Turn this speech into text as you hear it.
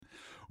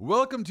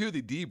Welcome to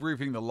the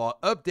Debriefing the Law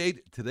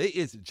update. Today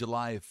is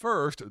July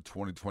 1st,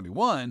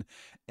 2021,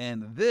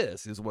 and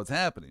this is what's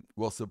happening.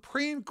 Well,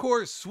 Supreme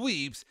Court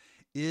sweeps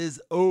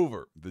is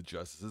over. The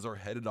justices are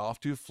headed off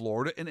to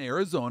Florida and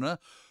Arizona,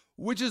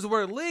 which is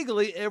where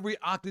legally every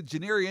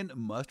octogenarian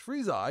must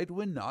reside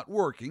when not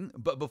working.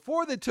 But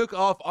before they took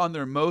off on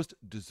their most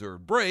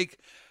deserved break,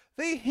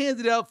 they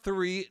handed out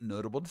three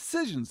notable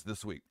decisions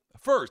this week.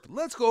 First,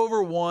 let's go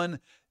over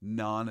one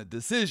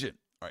non-decision.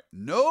 All right,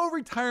 no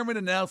retirement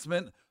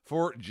announcement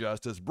for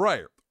Justice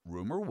Breyer.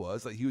 Rumor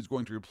was that he was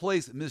going to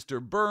replace Mr.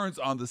 Burns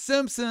on The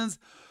Simpsons,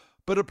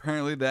 but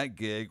apparently that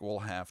gig will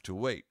have to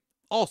wait.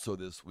 Also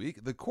this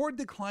week, the court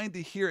declined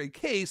to hear a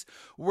case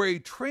where a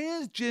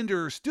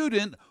transgender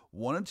student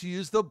wanted to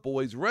use the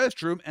boys'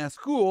 restroom at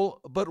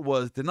school but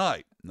was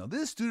denied. Now,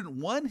 this student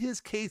won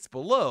his case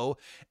below,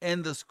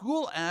 and the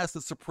school asked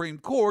the Supreme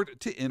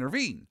Court to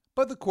intervene,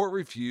 but the court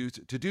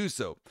refused to do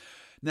so.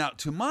 Now,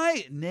 to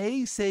my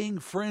naysaying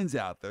friends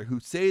out there who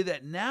say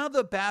that now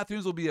the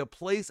bathrooms will be a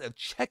place of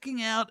checking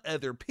out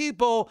other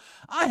people,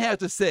 I have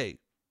to say,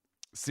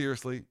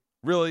 seriously?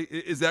 Really?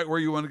 Is that where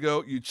you want to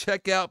go? You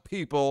check out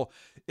people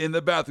in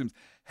the bathrooms.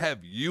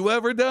 Have you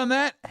ever done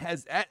that?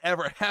 Has that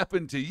ever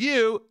happened to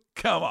you?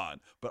 Come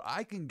on. But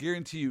I can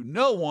guarantee you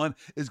no one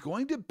is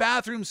going to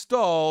bathroom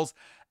stalls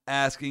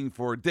asking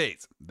for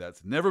dates.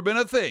 That's never been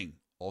a thing.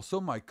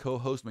 Also, my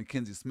co-host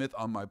Mackenzie Smith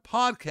on my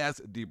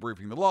podcast,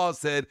 Debriefing the Law,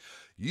 said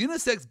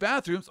unisex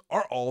bathrooms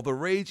are all the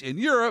rage in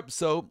Europe,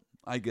 so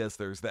I guess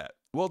there's that.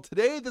 Well,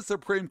 today the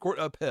Supreme Court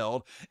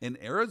upheld an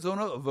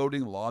Arizona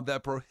voting law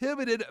that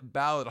prohibited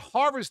ballot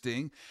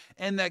harvesting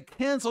and that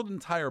canceled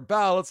entire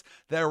ballots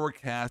that were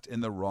cast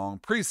in the wrong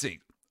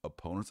precinct.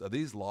 Opponents of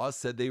these laws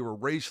said they were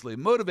racially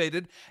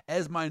motivated,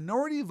 as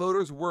minority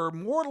voters were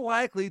more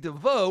likely to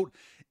vote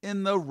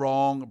in the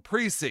wrong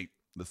precinct.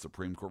 The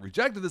Supreme Court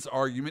rejected this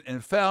argument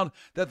and found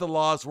that the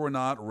laws were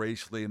not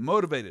racially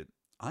motivated.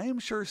 I am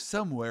sure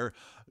somewhere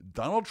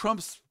Donald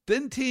Trump's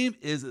spin team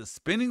is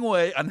spinning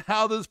away on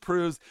how this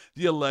proves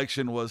the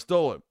election was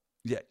stolen.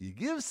 Yet you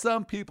give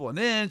some people an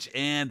inch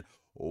and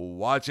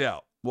watch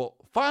out. Well,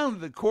 finally,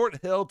 the court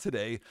held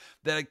today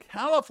that a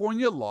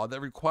California law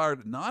that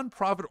required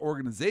nonprofit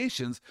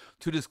organizations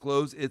to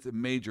disclose its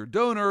major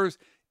donors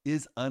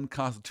is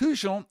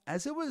unconstitutional,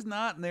 as it was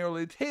not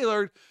narrowly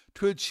tailored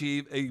to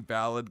achieve a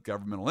valid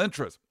governmental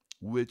interest,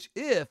 which,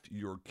 if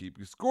you're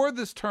keeping score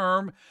this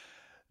term,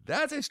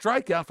 that's a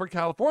strikeout for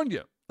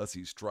California. Let's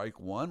see, strike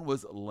one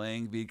was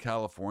Lang v.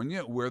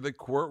 California, where the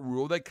court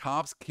ruled that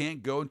cops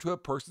can't go into a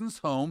person's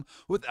home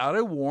without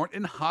a warrant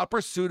in hot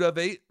pursuit of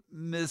a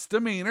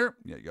misdemeanor.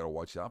 Yeah, you got to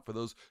watch out for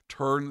those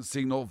turn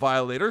signal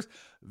violators.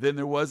 Then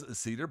there was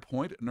Cedar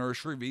Point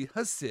Nursery v.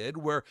 Hasid,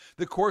 where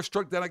the court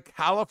struck down a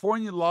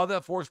California law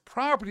that forced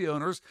property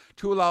owners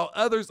to allow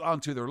others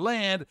onto their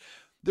land.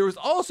 There was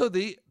also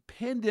the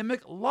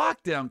pandemic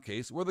lockdown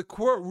case, where the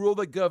court ruled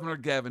that Governor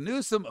Gavin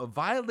Newsom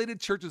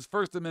violated churches'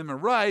 First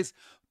Amendment rights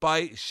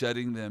by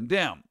shutting them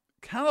down.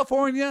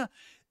 California,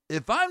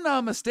 if I'm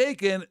not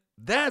mistaken,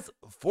 that's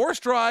 4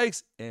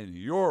 strikes and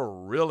you're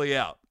really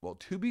out. Well,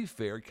 to be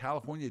fair,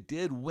 California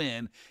did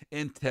win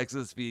in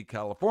Texas v.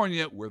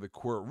 California, where the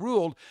court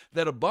ruled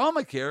that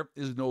Obamacare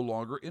is no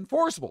longer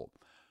enforceable.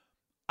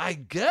 I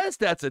guess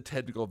that's a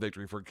technical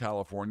victory for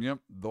California,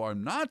 though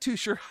I'm not too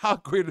sure how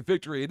great a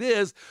victory it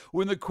is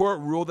when the court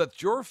ruled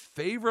that your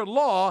favorite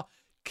law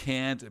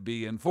can't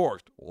be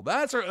enforced. Well,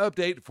 that's our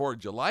update for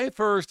July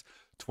 1st,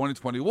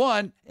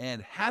 2021,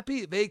 and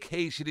happy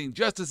vacationing,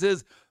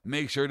 justices.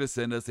 Make sure to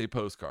send us a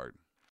postcard.